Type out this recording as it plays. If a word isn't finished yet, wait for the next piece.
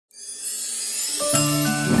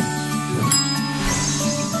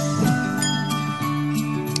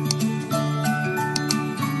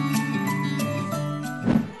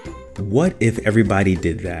What If Everybody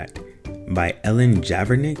Did That? By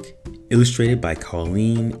Javernick, illustrated by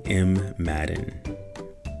Colleen M. Madden.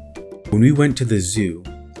 When we went to the zoo,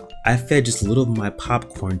 I fed just a little of my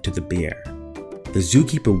popcorn to the bear. The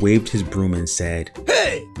zookeeper waved his broom and said,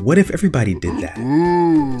 "Hey! What if everybody did that?"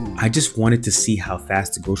 I just wanted to see how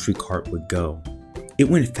fast the grocery cart would go. It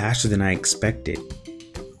went faster than I expected.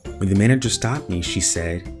 When the manager stopped me, she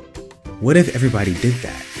said, "What if everybody did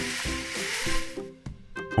that?"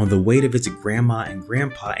 On the way to visit Grandma and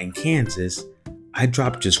Grandpa in Kansas, I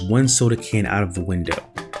dropped just one soda can out of the window.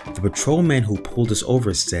 The patrolman who pulled us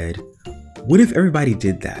over said, "What if everybody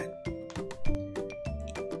did that?"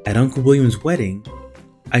 At Uncle William's wedding,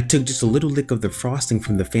 I took just a little lick of the frosting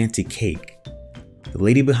from the fancy cake. The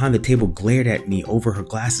lady behind the table glared at me over her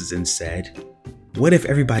glasses and said, "What if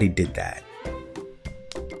everybody did that?"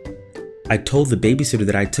 I told the babysitter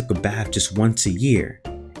that I took a bath just once a year.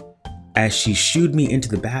 As she shooed me into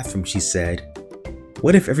the bathroom, she said,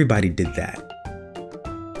 "What if everybody did that?"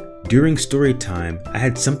 During story time, I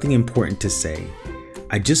had something important to say.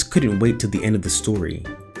 I just couldn't wait till the end of the story.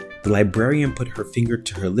 The librarian put her finger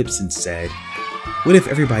to her lips and said, "What if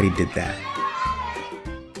everybody did that?"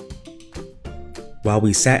 While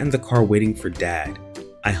we sat in the car waiting for Dad,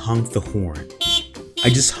 I honked the horn. I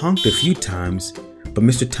just honked a few times, but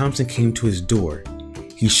Mr. Thompson came to his door.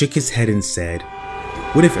 He shook his head and said,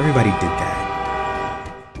 "What if everybody did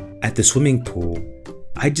that?" At the swimming pool,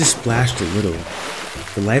 I just splashed a little.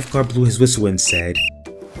 The lifeguard blew his whistle and said,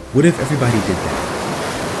 "What if everybody did that?"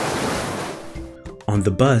 On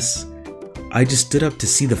the bus, I just stood up to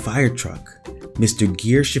see the fire truck. Mr.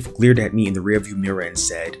 Gearshift glared at me in the rearview mirror and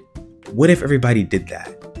said, "What if everybody did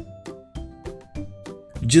that?"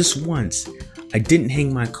 Just once, I didn't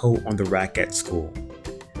hang my coat on the rack at school.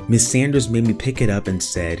 Miss Sanders made me pick it up and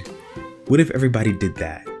said, "What if everybody did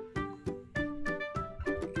that?"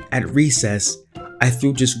 At recess, I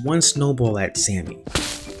threw just one snowball at Sammy.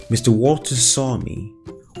 Mr. Walters saw me.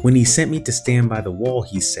 When he sent me to stand by the wall,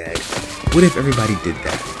 he said, "What if everybody did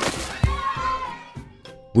that?"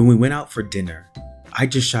 When we went out for dinner, I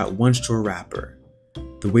just shot one straw wrapper.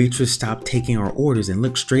 The waitress stopped taking our orders and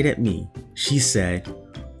looked straight at me. She said,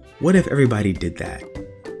 "What if everybody did that?"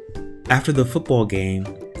 After the football game,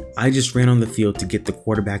 I just ran on the field to get the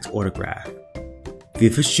quarterback's autograph. The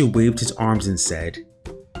official waved his arms and said,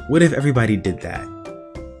 "What if everybody did that?"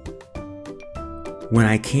 When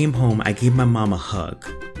I came home, I gave my mom a hug.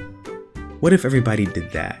 What if everybody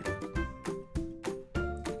did that?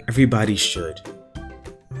 Everybody should.